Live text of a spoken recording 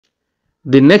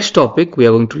The next topic we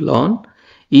are going to learn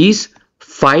is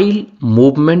file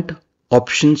movement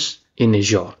options in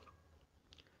Azure.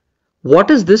 What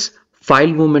is this file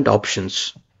movement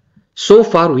options? So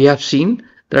far we have seen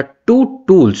there are two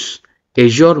tools,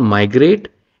 Azure Migrate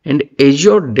and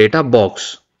Azure Data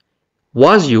Box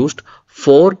was used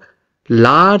for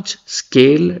large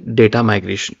scale data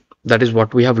migration. That is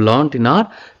what we have learned in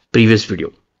our previous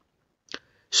video.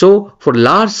 So for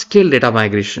large scale data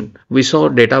migration, we saw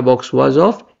data box was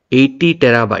of 80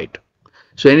 terabyte.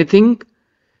 So anything,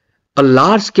 a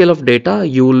large scale of data,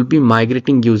 you will be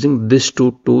migrating using these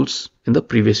two tools in the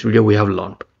previous video we have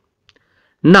learned.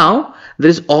 Now there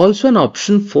is also an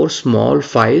option for small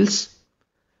files.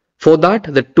 For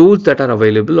that, the tools that are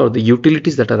available or the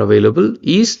utilities that are available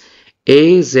is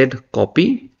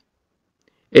AzCopy,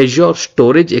 Azure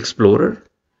Storage Explorer,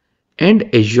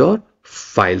 and Azure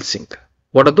File Sync.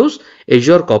 What are those?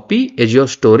 Azure Copy, Azure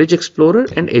Storage Explorer,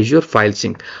 and Azure File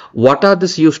Sync. What are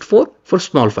this used for? For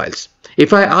small files.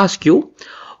 If I ask you,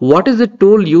 what is the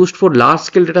tool used for large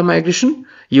scale data migration?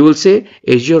 You will say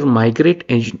Azure Migrate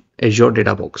and Azure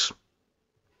Data Box.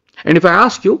 And if I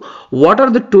ask you, what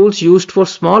are the tools used for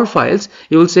small files?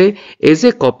 You will say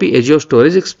AzCopy, Azure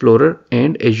Storage Explorer,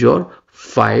 and Azure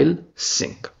File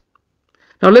Sync.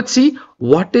 Now let's see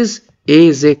what is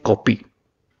AzCopy.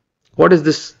 What is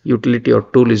this utility or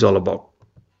tool is all about?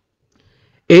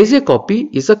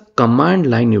 AzCopy is a command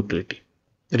line utility.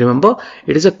 Remember,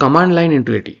 it is a command line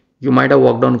utility. You might have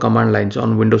worked on command lines,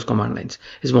 on Windows command lines.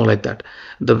 It's more like that.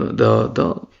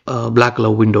 The black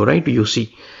color window, right? You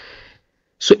see.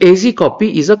 So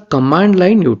AzCopy is a command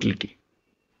line utility.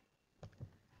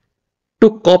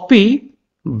 To copy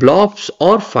blobs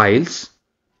or files,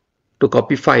 to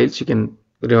copy files, you can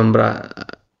remember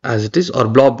as it is, or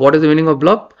blob. What is the meaning of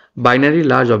blob? Binary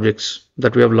large objects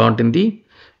that we have learned in the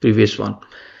previous one.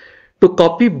 To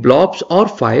copy blobs or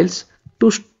files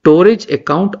to storage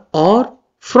account or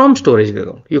from storage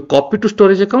account. You copy to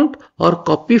storage account or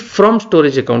copy from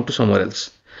storage account to somewhere else.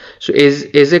 So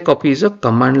AzCopy is a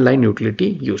command line utility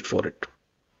used for it.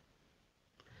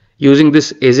 Using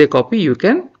this AzCopy, you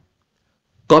can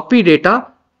copy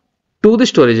data to the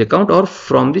storage account or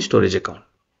from the storage account.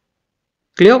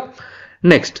 Clear?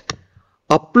 Next,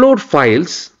 upload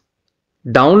files,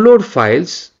 download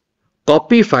files,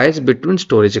 copy files between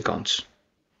storage accounts.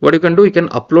 What you can do, you can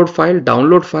upload file,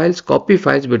 download files, copy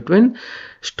files between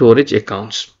storage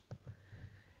accounts.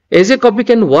 AzCopy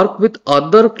can work with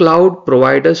other cloud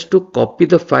providers to copy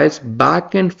the files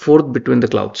back and forth between the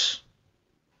clouds.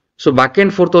 So back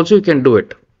and forth also you can do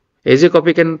it.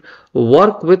 AzCopy can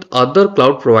work with other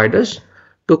cloud providers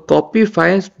to copy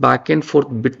files back and forth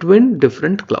between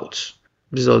different clouds.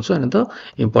 This is also another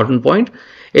important point.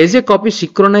 AzCopy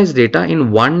synchronize data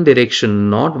in one direction,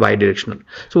 not bidirectional.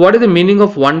 So what is the meaning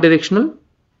of one directional?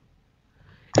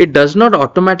 It does not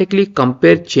automatically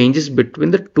compare changes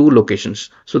between the two locations.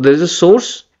 So there is a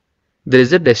source, there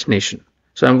is a destination.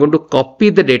 So I'm going to copy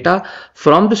the data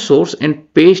from the source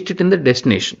and paste it in the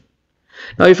destination.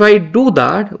 Now if I do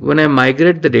that, when I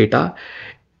migrate the data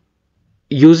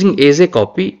using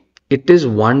AzCopy, it is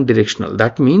one directional.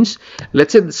 That means,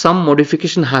 let's say some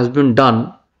modification has been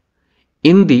done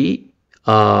in the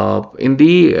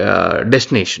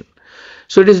destination.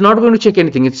 So it is not going to check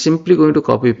anything. It's simply going to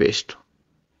copy paste.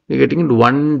 You're getting it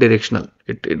one directional.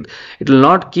 It will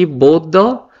not keep both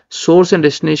the source and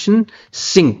destination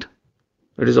synced.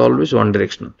 It is always one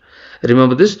directional.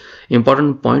 Remember this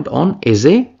important point on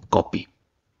AzCopy.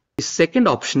 The second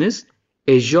option is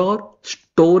Azure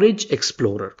Storage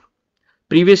Explorer.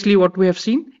 Previously what we have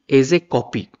seen,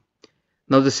 AzCopy.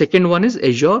 Now the second one is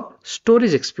Azure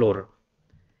Storage Explorer.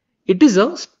 It is a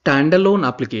standalone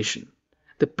application.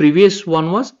 The previous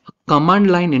one was a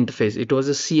command line interface. It was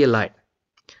a CLI.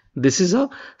 This is a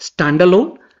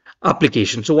standalone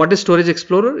application. So what is Storage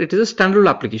Explorer? It is a standalone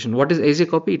application. What is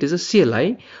AzCopy? It is a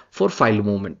CLI for file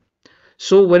movement.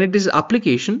 So when it is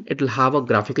application, it will have a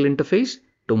graphical interface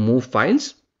to move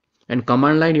files, and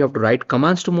command line you have to write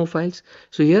commands to move files.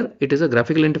 So here it is a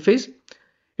graphical interface.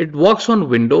 It works on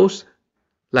Windows,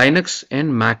 Linux,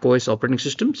 and Mac OS operating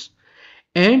systems.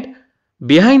 And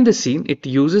behind the scene, it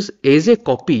uses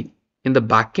AzCopy in the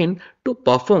backend to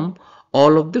perform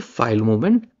all of the file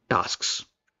movement tasks.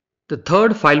 The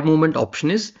third file movement option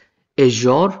is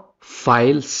Azure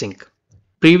File Sync.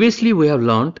 Previously, we have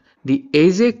learned the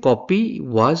AzCopy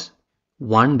was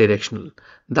one directional.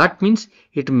 That means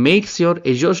it makes your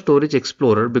Azure Storage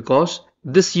Explorer, because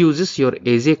this uses your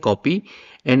AzCopy,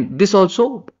 and this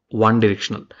also one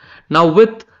directional. Now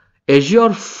with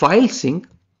Azure File Sync,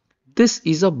 this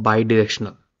is a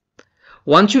bidirectional.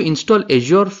 Once you install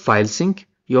Azure File Sync,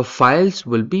 your files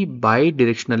will be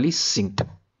bi-directionally synced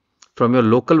from your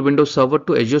local Windows server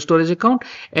to Azure Storage account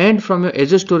and from your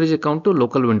Azure Storage account to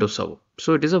local Windows server.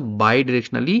 So it is a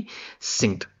bi-directionally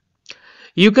synced.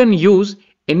 You can use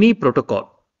any protocol: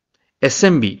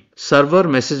 SMB, server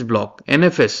message block,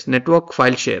 NFS, network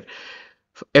file share,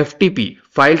 FTP,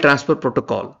 file transfer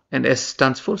protocol, and S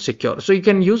stands for secure. So you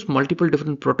can use multiple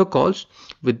different protocols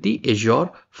with the Azure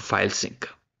File Sync.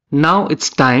 Now it's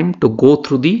time to go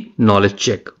through the knowledge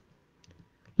check.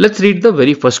 Let's read the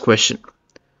very first question.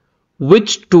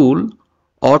 Which tool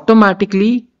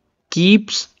automatically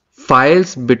keeps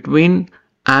files between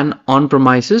an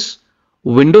on-premises,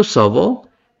 Windows server,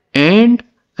 and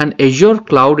an Azure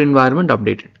cloud environment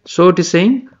updated? So it is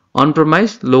saying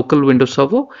on-premise, local Windows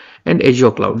server, and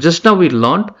Azure cloud. Just now we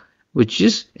learned which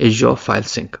is Azure File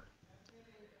Sync.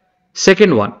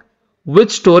 Second one,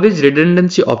 which storage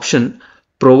redundancy option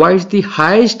provides the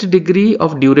highest degree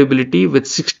of durability with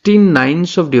 16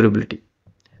 nines of durability?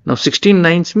 Now 16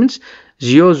 nines means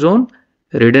Zero Zone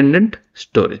Redundant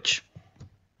Storage.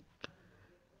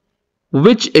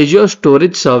 Which Azure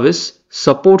storage service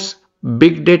supports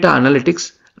big data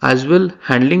analytics as well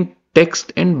handling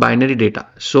text and binary data?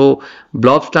 So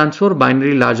blob stands for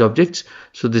binary large objects.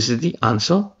 So this is the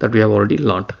answer that we have already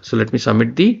learned. So let me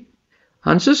submit the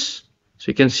answers. So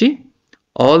you can see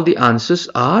all the answers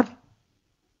are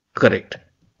correct.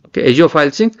 Okay, Azure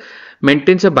File Sync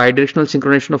maintains a bidirectional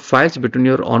synchronization of files between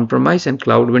your on-premise and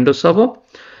cloud Windows server.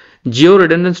 Geo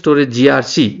Redundant Storage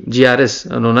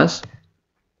GRS known as,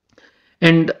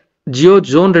 and Geo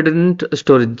Zone Redundant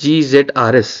Storage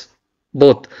GZRS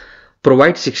both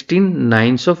provide 16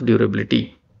 nines of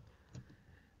durability.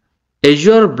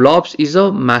 Azure Blobs is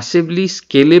a massively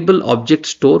scalable object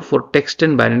store for text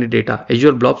and binary data.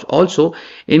 Azure Blobs also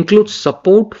includes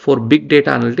support for big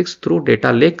data analytics through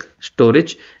Data Lake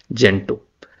Storage Gen 2.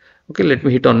 Okay, let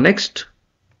me hit on next.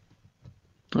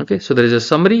 Okay, so there is a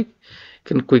summary. You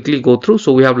can quickly go through.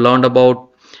 So we have learned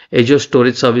about Azure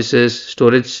storage services,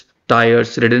 storage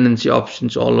tiers, redundancy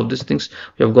options, all of these things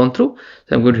we have gone through.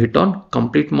 So I'm going to hit on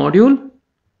complete module.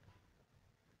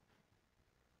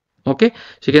 Okay,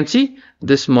 so you can see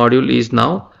this module is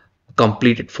now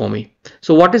completed for me.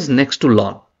 So what is next to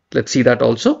learn? Let's see that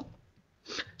also.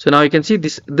 So now you can see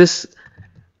this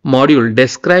module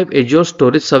describe Azure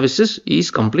storage services is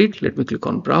complete. Let me click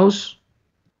on browse.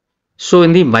 So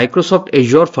in the Microsoft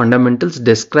Azure Fundamentals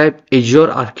describe Azure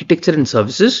architecture and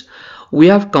services, we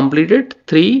have completed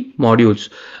 3 modules.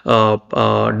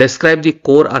 Describe the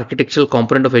core architectural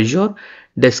component of Azure,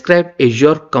 describe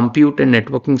Azure compute and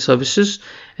networking services,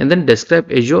 and then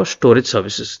describe Azure storage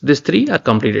services. These 3 are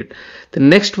completed. The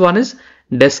next one is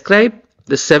describe,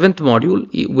 the 7th module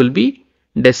will be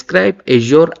describe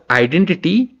Azure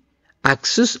identity,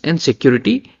 access and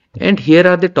security, and here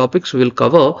are the topics we will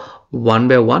cover one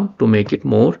by one to make it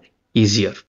more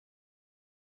easier.